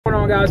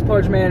guys?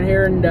 Pudge Man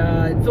here, and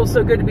it feels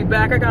so good to be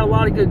back. I got a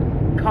lot of good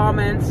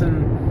comments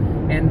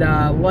and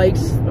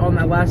likes on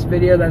that last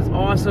video. That's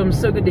awesome.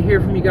 So good to hear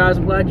from you guys.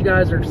 I'm glad you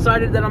guys are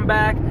excited that I'm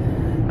back.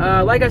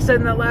 Like I said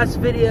in that last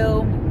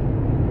video,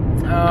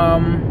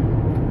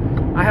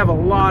 I have a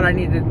lot I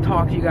need to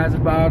talk to you guys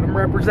about. I'm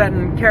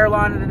representing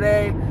Carolina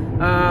today.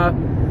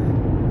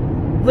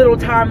 Little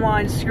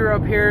timeline screw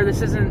up here.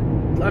 This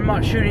isn't, I'm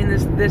not shooting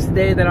this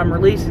day that I'm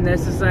releasing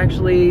this. This is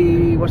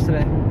actually, what's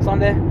today?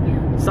 Sunday? Yeah.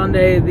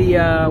 Sunday the,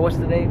 what's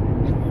the date?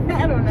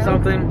 I don't know.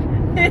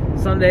 Something.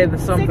 Sunday the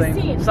something.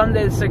 16th.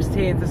 Sunday the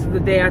 16th. This is the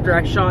day after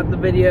I shot the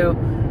video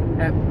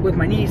with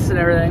my niece and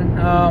everything.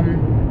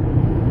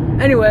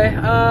 Anyway,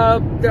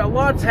 a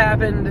lot's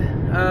happened.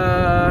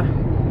 I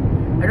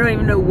don't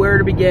even know where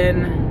to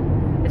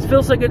begin. It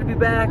feels so good to be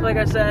back, like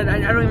I said. I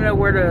don't even know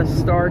where to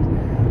start.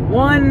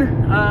 One,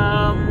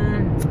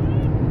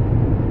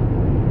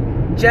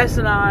 Jess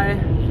and I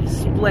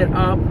split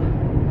up,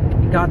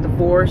 got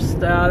divorced.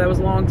 That was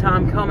a long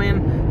time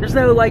coming. There's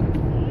no, like,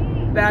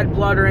 bad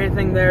blood or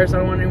anything there, so I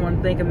don't want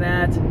anyone thinking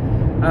that.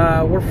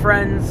 We're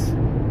friends.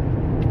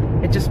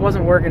 It just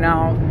wasn't working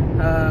out.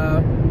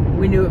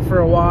 We knew it for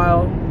a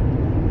while.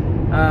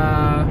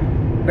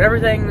 But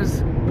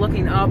everything's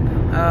looking up.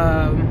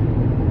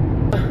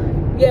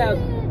 Yeah.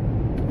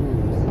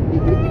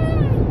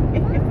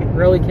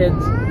 Really,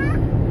 kids?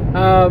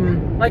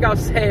 Like I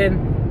was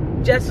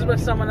saying, Jess is with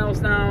someone else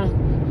now.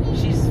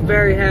 She's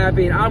very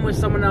happy, and I'm with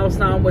someone else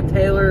now. I'm with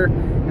Taylor,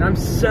 and I'm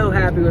so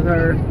happy with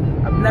her.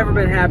 I've never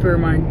been happier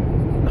in my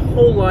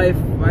whole life.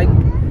 I've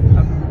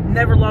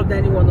never loved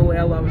anyone the way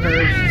I love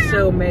her. She's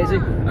so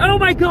amazing. Oh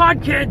my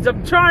God, kids!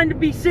 I'm trying to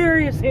be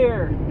serious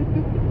here.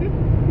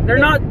 They're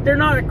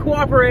not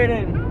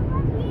cooperating.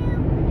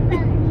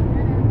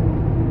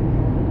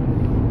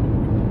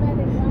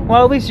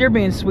 Well, at least you're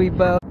being sweet,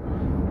 Bo.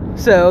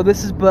 So,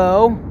 this is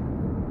Bo.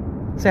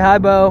 Say hi,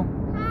 Bo.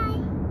 Hi.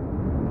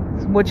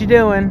 What you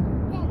doing?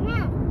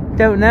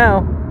 Don't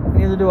know.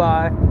 Neither do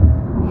I.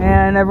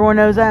 And everyone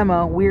knows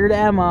Emma. Weird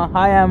Emma.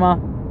 Hi, Emma.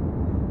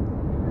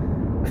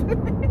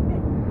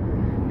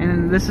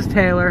 And this is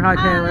Taylor. Hi,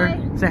 Taylor.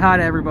 Hi. Say hi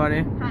to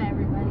everybody. Hi,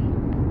 everybody.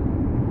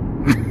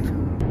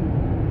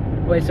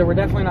 Wait, so we're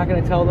definitely not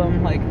going to tell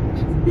them, like,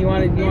 you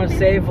want to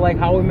save, like,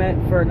 how we met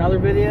for another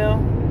video?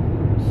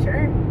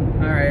 Sure.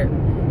 Alright,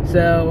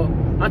 so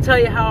I'll tell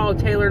you how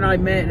Taylor and I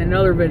met in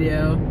another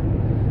video.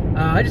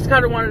 I just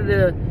kind of wanted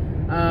to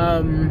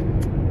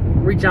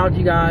reach out to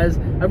you guys.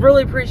 I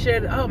really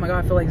appreciate it. Oh my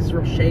God, I feel like this is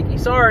real shaky.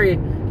 Sorry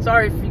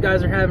if you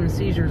guys are having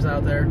seizures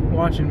out there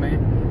watching me.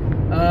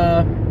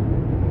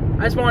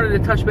 I just wanted to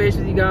touch base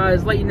with you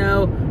guys, let you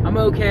know I'm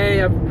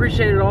okay. I've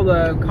appreciated all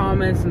the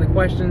comments and the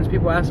questions,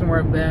 people asking where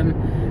I've been.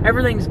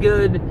 Everything's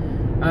good.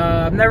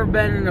 I've never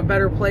been in a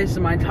better place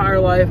in my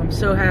entire life. I'm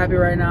so happy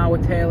right now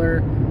with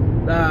Taylor.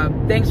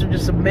 Things are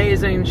just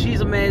amazing.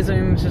 She's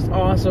amazing. It's just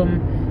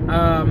awesome.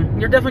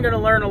 You're definitely going to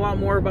learn a lot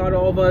more about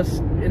all of us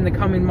in the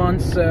coming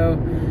months, so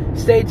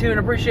stay tuned.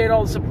 Appreciate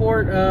all the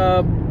support.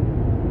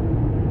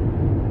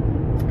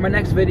 My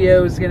next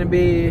video is going to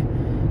be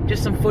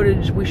just some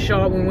footage we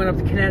shot when we went up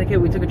to Connecticut.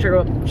 We took a trip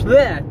up.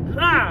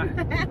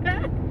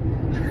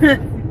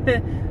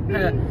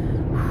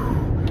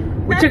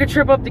 We took a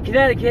trip up to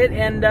Connecticut,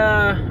 and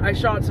I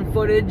shot some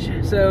footage,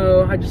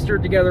 so I just threw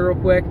it together real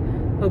quick.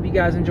 Hope you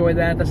guys enjoyed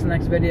that. That's the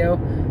next video.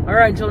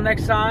 Alright, until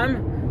next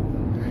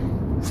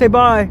time, say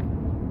bye.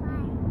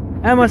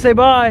 Bye. Emma, say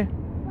bye.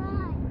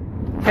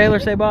 Bye. Taylor,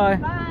 say bye.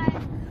 Bye.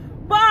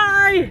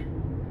 Bye!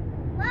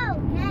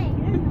 Whoa, hey.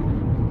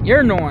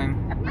 You're annoying.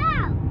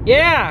 No.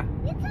 Yeah.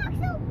 You talk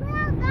so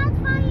loud, that's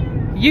why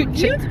you're...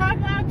 You talk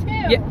loud too.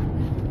 Yeah.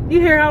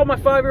 You hear how my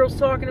 5-year-old's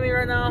talking to me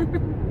right now?